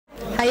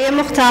هي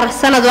مختار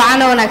سند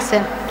وعنا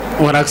ونكسن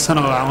ونكسن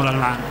وعمل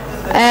معنا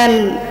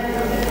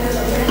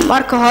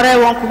marka hore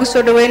waan kugu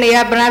soo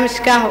dhaweynayaa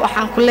barnaamijka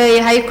waxaan ku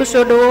leeyahay ku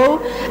soo dhawow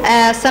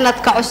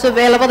sanadka cusub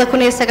ee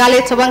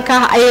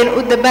 2019 ayaan u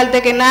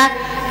dabaaldegaynaa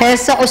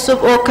heeso cusub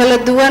oo kala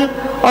duwan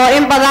oo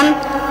in badan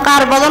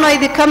qaar badan oo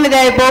idin kamid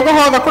ah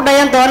boogahooda ku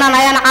dhayan doonaan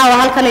ayaan caawa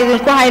halkan idin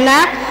ku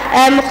haynaa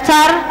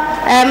Mukhtaar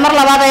mar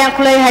labaad ayaan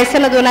ku leeyahay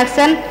sanad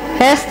wanaagsan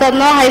heestaad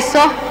noo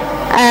hayso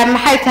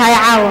maxay tahay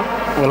caawa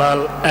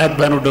walaal aad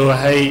baan u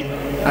dhawahay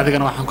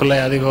adigana waxaan ku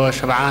leeyahay adigoo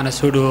shabcaan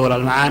soo dhawo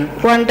walaal macaan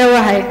waan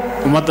dhawahay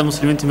ummadda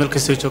muslimiinta meel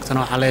kasta joogtana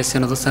waxaan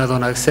leeyahay sanad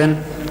wanaagsan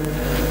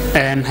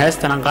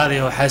heestan aan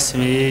qaadayo waxaa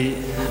sameeyay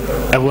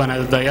abwaan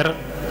dayar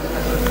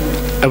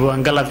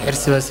abwaan galad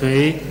xirsi baa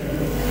sameeyay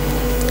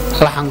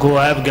laxanku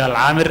waa abgaal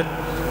caamir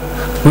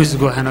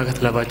musigu waxaa nooga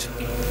talabaajo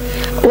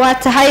waa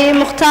tahay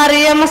Mukhtaar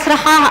iyo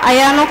masraxa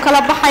ayaanu kala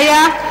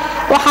baxayaa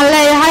waxaan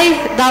leeyahay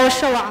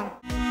daawasho wacan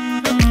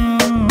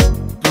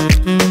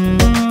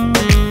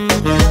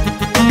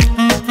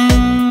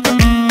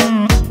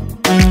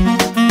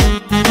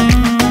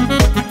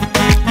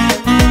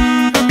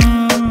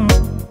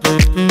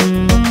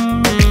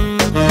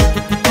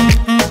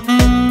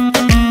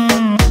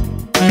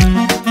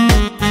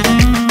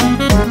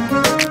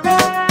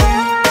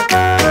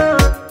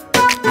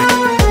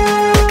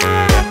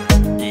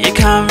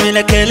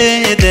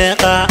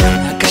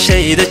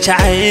كشيدة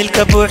جعيلك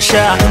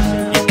بوحشة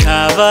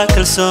كابا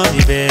كلسوني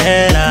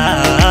بيلا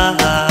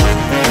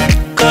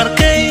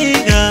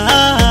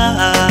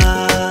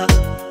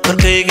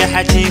كوركيغا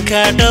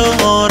حجينكا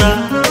دورا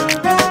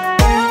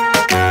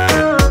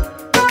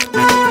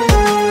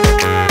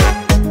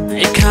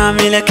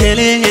كاملة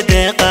كلي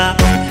دقا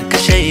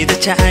كشيدة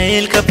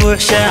جعيلك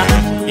بوحشة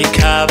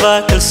كابا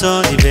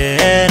كلسوني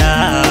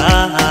بيلا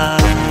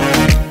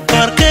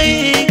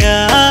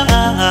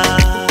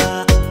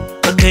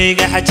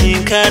كوركيغا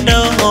حجينكا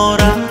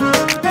دورا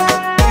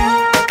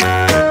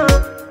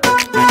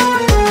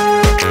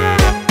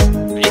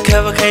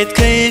عكابا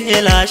كيدكي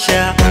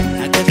إلاشا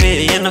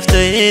عكافي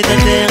نفتي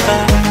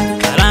دقيقة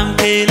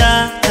كلامكي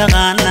لا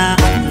تغانا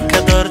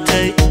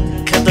كدورتي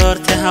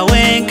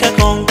هاوينكا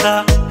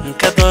كونكا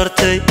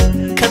كدورتي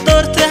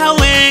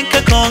هاوينكا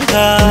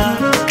كونكا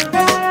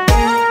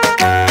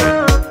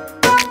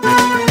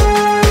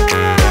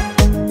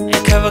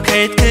عكابا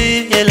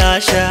كيدكي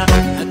إلاشا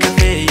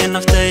عكافي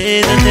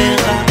نفتي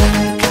دقيقة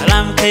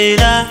كلامكي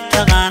لا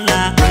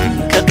تغانا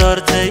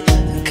كدورتي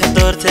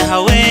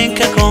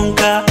هاوينكا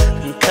كونكا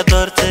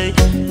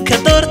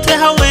كدورتي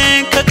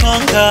هاوينكا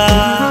كونكا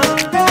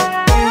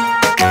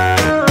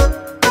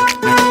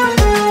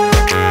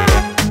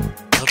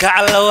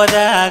كالكعلا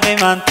وداقي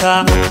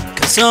مانتا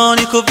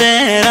كسوني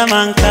كبيرا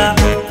مانكا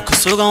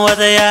كسوغن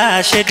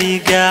ودايا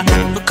شديقا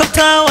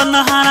وكبتا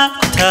والنهانا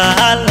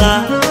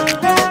كتالا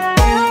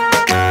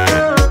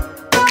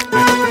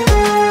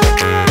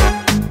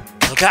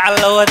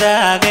كالكعلا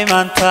وداقي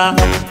مانتا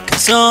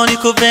كسوني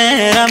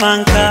كبيرا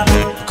مانكا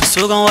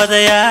كسوغن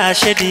ودايا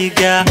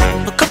شديقا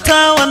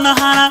وكبتا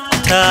والنهانا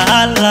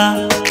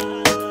كتالا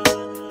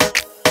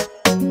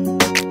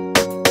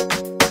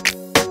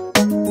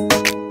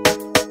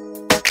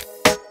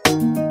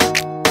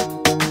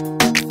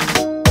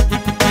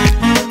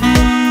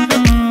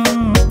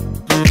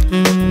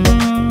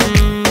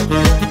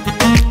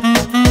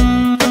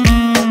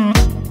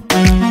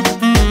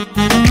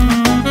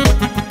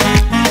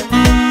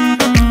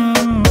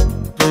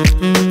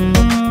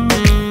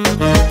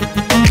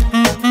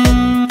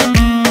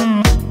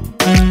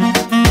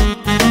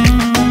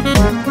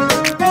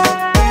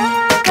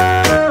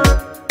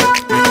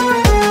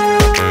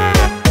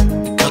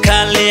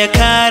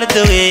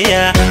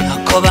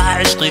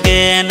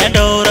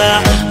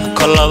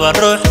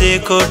روحي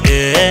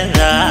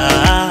كودينا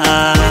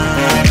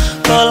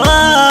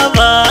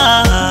كلابا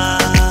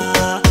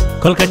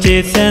كل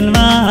كتيسن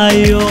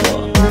مايو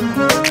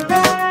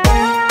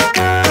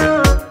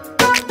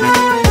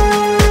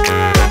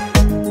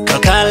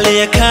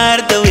كالي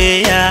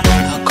كاردويا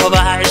كوبا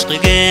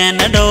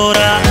عشقينا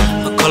دورا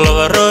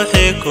كلابا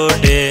روحي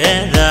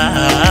كودينا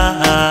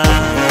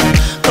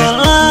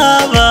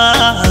كلابا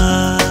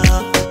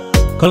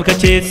كل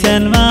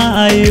كتيسن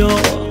مايو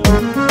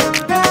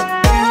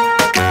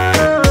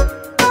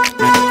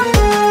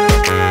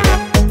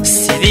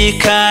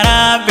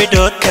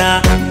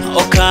كارابيدوكا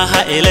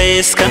اوكاها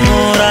إليسكا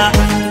نورا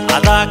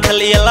عذاك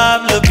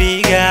الإلاب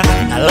لبيغا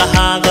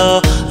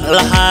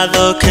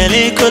لهذا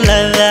كلي كل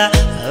ذا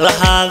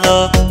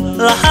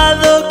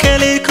لهذا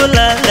كلي كل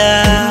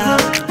ذا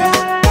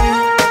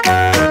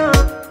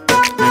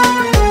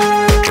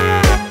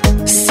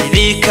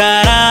سيدي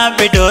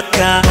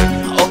كارابيدوكا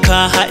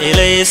اوكاها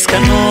إليسكا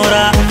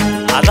نورا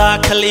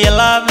عذاك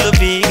الإلاب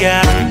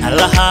لبيغا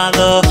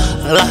لهذا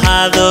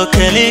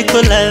كلي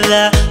كل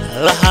ذا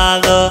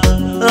لهذا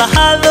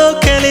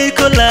كلي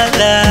كل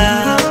ذا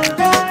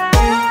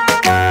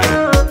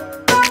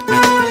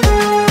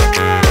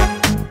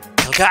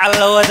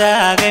كالكعلا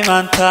وداقي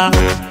مانتا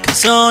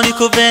كسوني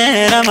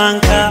كبيرا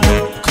مانكا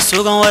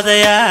kusugan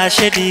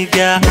wadayaasha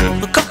dhiiga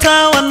kabta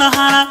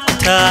wadnahana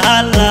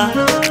taala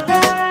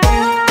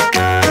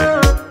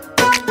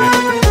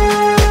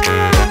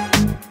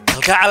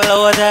kalgacal la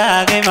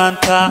wadaagay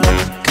maanta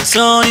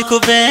kalsooni ku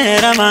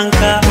beera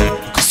maanka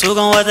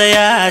kusugan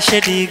wadayaasha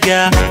dhiiga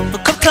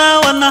kabta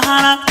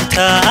wadnahana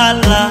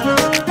taala